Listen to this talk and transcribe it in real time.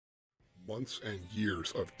Months and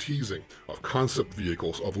years of teasing, of concept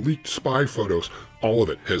vehicles, of leaked spy photos, all of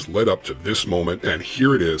it has led up to this moment, and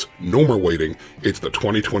here it is, no more waiting. It's the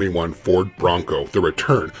 2021 Ford Bronco, the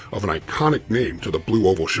return of an iconic name to the Blue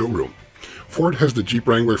Oval showroom. Ford has the Jeep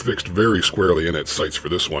Wrangler fixed very squarely in its sights for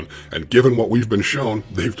this one, and given what we've been shown,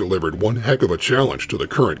 they've delivered one heck of a challenge to the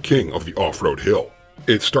current king of the off-road hill.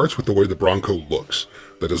 It starts with the way the Bronco looks.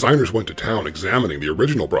 The designers went to town examining the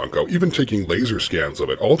original Bronco, even taking laser scans of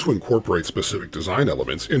it, all to incorporate specific design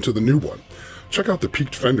elements into the new one. Check out the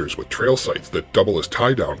peaked fenders with trail sights that double as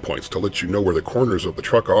tie-down points to let you know where the corners of the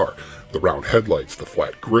truck are, the round headlights, the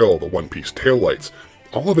flat grille, the one-piece taillights.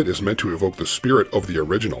 All of it is meant to evoke the spirit of the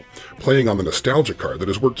original, playing on the nostalgia card that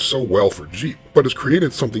has worked so well for Jeep, but has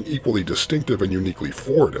created something equally distinctive and uniquely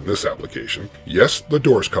Ford in this application. Yes, the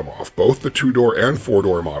doors come off. Both the 2-door and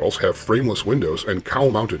 4-door models have frameless windows and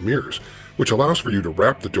cowl-mounted mirrors, which allows for you to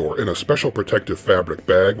wrap the door in a special protective fabric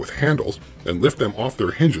bag with handles and lift them off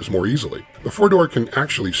their hinges more easily. The 4-door can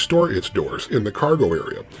actually store its doors in the cargo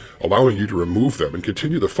area, allowing you to remove them and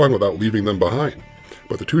continue the fun without leaving them behind.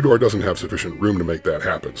 But the 2-door doesn't have sufficient room to make that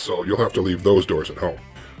happen, so you'll have to leave those doors at home.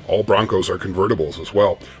 All Broncos are convertibles as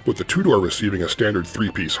well, with the 2-door receiving a standard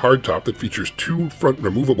 3-piece hardtop that features 2 front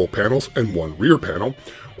removable panels and 1 rear panel,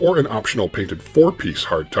 or an optional painted 4-piece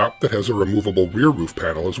hardtop that has a removable rear roof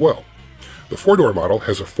panel as well. The 4-door model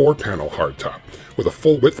has a 4-panel hardtop, with a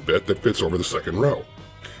full-width bit that fits over the second row.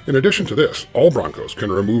 In addition to this, all Broncos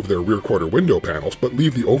can remove their rear quarter window panels but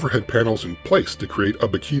leave the overhead panels in place to create a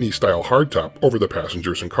bikini-style hardtop over the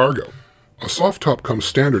passengers and cargo. A soft top comes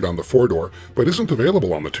standard on the 4-door, but isn't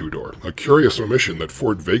available on the 2-door, a curious omission that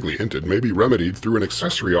Ford vaguely hinted may be remedied through an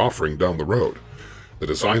accessory offering down the road. The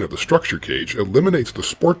design of the structure cage eliminates the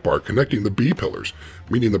sport bar connecting the B-pillars,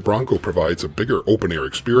 meaning the Bronco provides a bigger open-air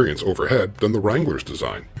experience overhead than the Wrangler's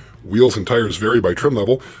design. Wheels and tires vary by trim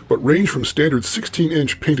level, but range from standard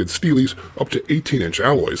 16-inch painted steelies up to 18-inch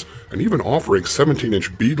alloys, and even offering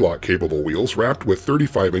 17-inch beadlock-capable wheels wrapped with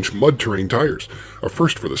 35-inch mud-terrain tires, a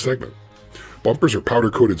first for the segment. Bumpers are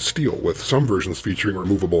powder-coated steel, with some versions featuring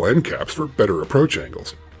removable end caps for better approach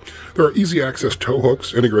angles. There are easy-access tow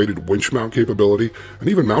hooks, integrated winch mount capability, and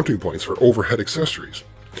even mounting points for overhead accessories.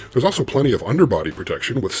 There's also plenty of underbody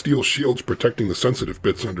protection with steel shields protecting the sensitive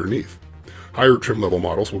bits underneath. Higher trim level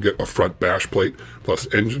models will get a front bash plate, plus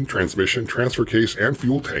engine, transmission, transfer case, and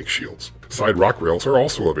fuel tank shields. Side rock rails are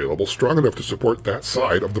also available, strong enough to support that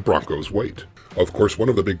side of the Bronco's weight. Of course, one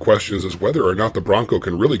of the big questions is whether or not the Bronco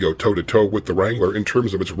can really go toe-to-toe with the Wrangler in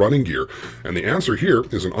terms of its running gear, and the answer here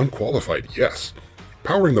is an unqualified yes.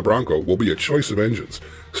 Powering the Bronco will be a choice of engines.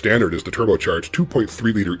 Standard is the turbocharged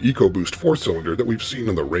 2.3-liter EcoBoost 4-cylinder that we've seen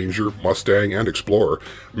in the Ranger, Mustang, and Explorer,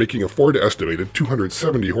 making a Ford-estimated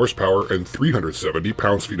 270 horsepower and 370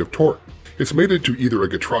 pounds-feet of torque. It's mated to either a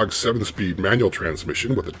Getrag 7-speed manual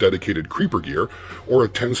transmission with a dedicated creeper gear or a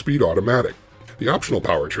 10-speed automatic. The optional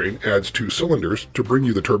powertrain adds 2 cylinders to bring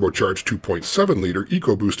you the turbocharged 2.7-liter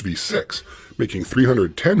EcoBoost V6, making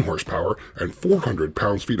 310 horsepower and 400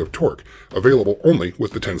 pounds-feet of torque, available only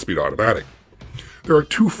with the 10-speed automatic. There are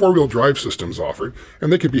 2 4-wheel drive systems offered,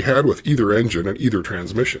 and they can be had with either engine and either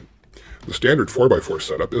transmission. The standard 4x4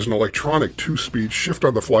 setup is an electronic 2-speed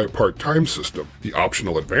shift-on-the-fly part-time system. The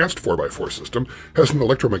optional advanced 4x4 system has an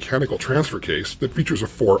electromechanical transfer case that features a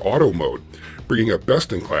 4-auto mode, bringing a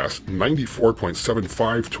best-in-class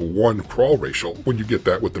 94.75:1 crawl ratio when you get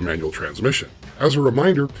that with the manual transmission. As a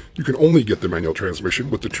reminder, you can only get the manual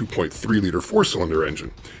transmission with the 2.3-liter 4-cylinder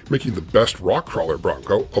engine, making the best rock crawler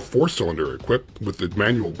Bronco a 4-cylinder equipped with the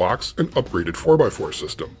manual box and upgraded 4x4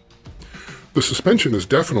 system. The suspension is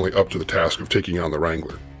definitely up to the task of taking on the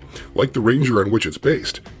Wrangler. Like the Ranger on which it's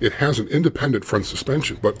based, it has an independent front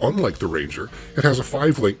suspension, but unlike the Ranger, it has a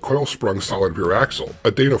 5-link coil-sprung solid rear axle,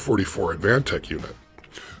 a Dana 44 Advantech unit.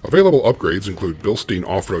 Available upgrades include Bilstein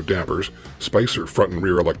off-road dampers, Spicer front and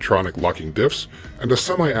rear electronic locking diffs, and a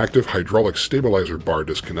semi-active hydraulic stabilizer bar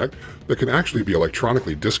disconnect that can actually be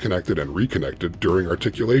electronically disconnected and reconnected during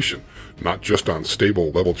articulation, not just on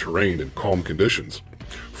stable, level terrain in calm conditions.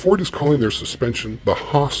 Ford is calling their suspension the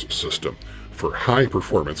Haas system, for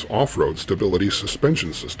high-performance off-road stability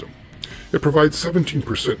suspension system. It provides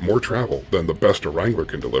 17% more travel than the best a Wrangler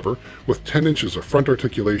can deliver, with 10 inches of front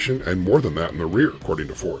articulation and more than that in the rear, according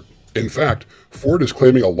to Ford. In fact, Ford is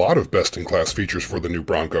claiming a lot of best-in-class features for the new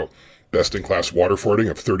Bronco. Best-in-class water fording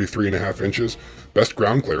of 33.5 inches, best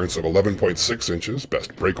ground clearance of 11.6 inches,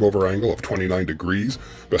 best breakover angle of 29 degrees,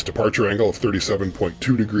 best departure angle of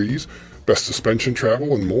 37.2 degrees, best suspension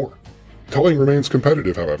travel, and more. Towing remains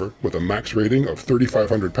competitive, however, with a max rating of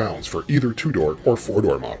 3,500 pounds for either 2-door or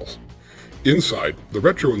 4-door models. Inside, the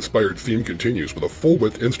retro-inspired theme continues with a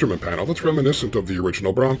full-width instrument panel that's reminiscent of the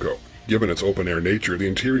original Bronco. Given its open-air nature, the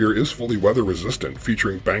interior is fully weather-resistant,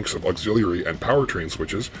 featuring banks of auxiliary and powertrain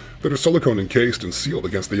switches that are silicone encased and sealed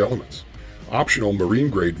against the elements. Optional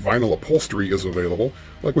marine-grade vinyl upholstery is available,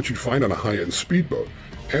 like what you'd find on a high-end speedboat,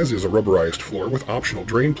 as is a rubberized floor with optional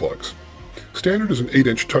drain plugs. Standard is an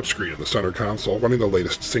 8-inch touchscreen in the center console running the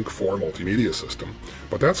latest Sync 4 multimedia system,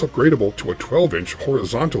 but that's upgradable to a 12-inch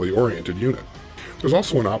horizontally oriented unit. There's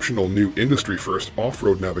also an optional new industry-first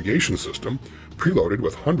off-road navigation system, preloaded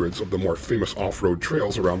with hundreds of the more famous off-road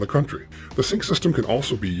trails around the country. The Sync system can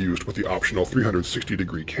also be used with the optional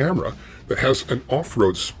 360-degree camera that has an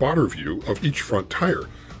off-road spotter view of each front tire,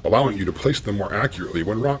 allowing you to place them more accurately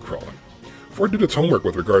when rock crawling. Ford did its homework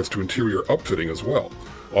with regards to interior upfitting as well,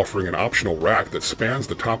 offering an optional rack that spans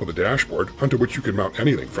the top of the dashboard onto which you can mount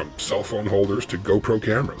anything from cell phone holders to GoPro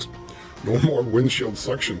cameras. No more windshield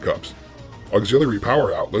suction cups. Auxiliary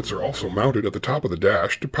power outlets are also mounted at the top of the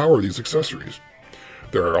dash to power these accessories.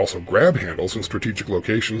 There are also grab handles in strategic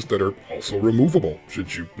locations that are also removable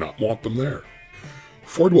should you not want them there.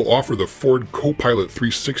 Ford will offer the Ford Co-Pilot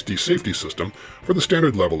 360 safety system for the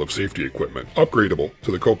standard level of safety equipment, upgradable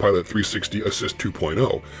to the Co-Pilot 360 Assist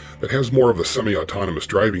 2.0 that has more of the semi-autonomous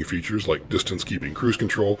driving features like distance-keeping cruise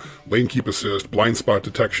control, lane keep assist, blind spot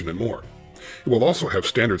detection, and more. It will also have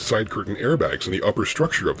standard side curtain airbags in the upper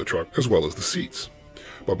structure of the truck as well as the seats.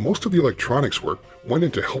 But most of the electronics work went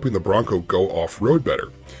into helping the Bronco go off-road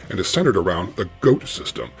better, and is centered around the GOAT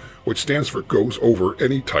system, which stands for Goes Over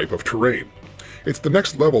Any Type of Terrain. It's the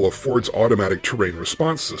next level of Ford's automatic terrain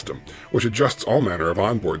response system, which adjusts all manner of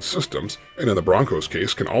onboard systems, and in the Bronco's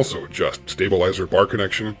case can also adjust stabilizer bar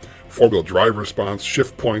connection, four-wheel drive response,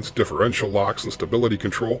 shift points, differential locks, and stability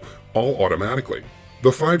control, all automatically.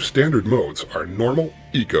 The 5 standard modes are Normal,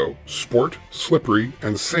 Eco, Sport, Slippery,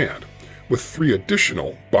 and Sand, with 3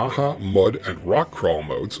 additional Baja, Mud, and Rock Crawl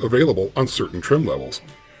modes available on certain trim levels.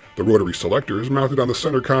 The rotary selector is mounted on the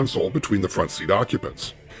center console between the front seat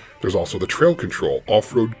occupants. There's also the Trail Control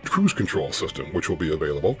off-road cruise control system, which will be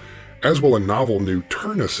available, as will a novel new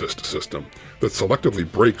Turn Assist system that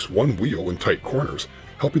selectively brakes one wheel in tight corners,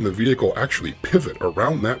 helping the vehicle actually pivot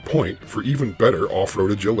around that point for even better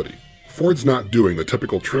off-road agility. Ford's not doing the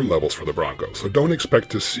typical trim levels for the Bronco, so don't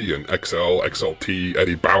expect to see an XL, XLT,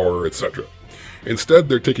 Eddie Bauer, etc. Instead,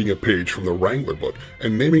 they're taking a page from the Wrangler book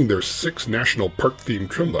and naming their 6 national park-themed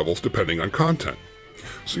trim levels depending on content.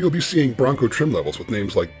 So you'll be seeing Bronco trim levels with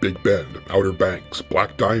names like Big Bend, Outer Banks,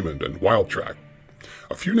 Black Diamond, and Wild Track.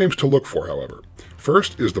 A few names to look for, however.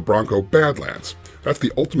 First is the Bronco Badlands. That's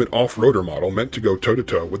the ultimate off-roader model meant to go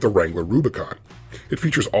toe-to-toe with the Wrangler Rubicon. It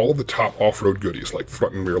features all of the top off-road goodies like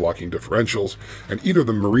front and rear locking differentials, and either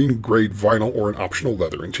the marine-grade vinyl or an optional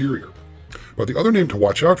leather interior. But the other name to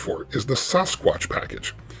watch out for is the Sasquatch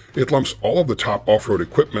package. It lumps all of the top off-road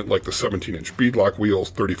equipment like the 17-inch beadlock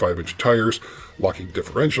wheels, 35-inch tires, locking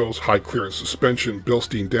differentials, high-clearance suspension,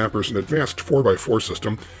 Bilstein dampers, and advanced 4x4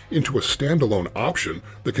 system into a standalone option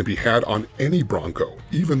that can be had on any Bronco,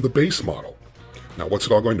 even the base model. Now, what's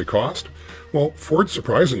it all going to cost? Well, Ford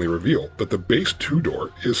surprisingly revealed that the base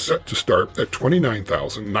 2-door is set to start at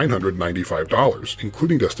 $29,995,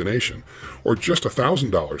 including destination, or just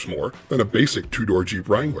 $1,000 more than a basic 2-door Jeep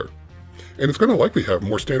Wrangler. And it's going to likely have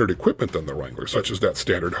more standard equipment than the Wrangler, such as that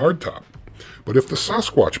standard hardtop. But if the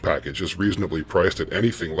Sasquatch package is reasonably priced at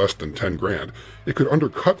anything less than $10 grand, it could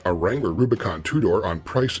undercut a Wrangler Rubicon 2-door on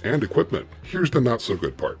price and equipment. Here's the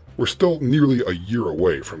not-so-good part. We're still nearly a year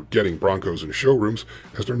away from getting Broncos in showrooms,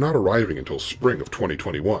 as they're not arriving until spring of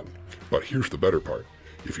 2021. But here's the better part.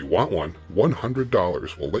 If you want one,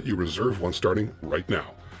 $100 will let you reserve one starting right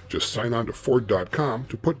now. Just sign on to Ford.com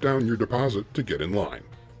to put down your deposit to get in line.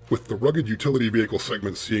 With the rugged utility vehicle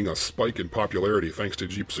segment seeing a spike in popularity thanks to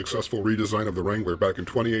Jeep's successful redesign of the Wrangler back in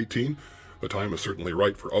 2018, the time is certainly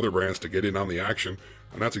right for other brands to get in on the action,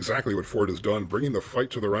 and that's exactly what Ford has done, bringing the fight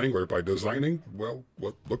to the Wrangler by designing, well,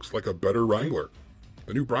 what looks like a better Wrangler.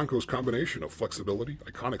 The new Bronco's combination of flexibility,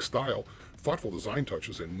 iconic style, thoughtful design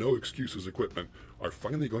touches, and no excuses equipment are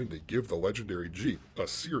finally going to give the legendary Jeep a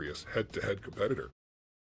serious head-to-head competitor.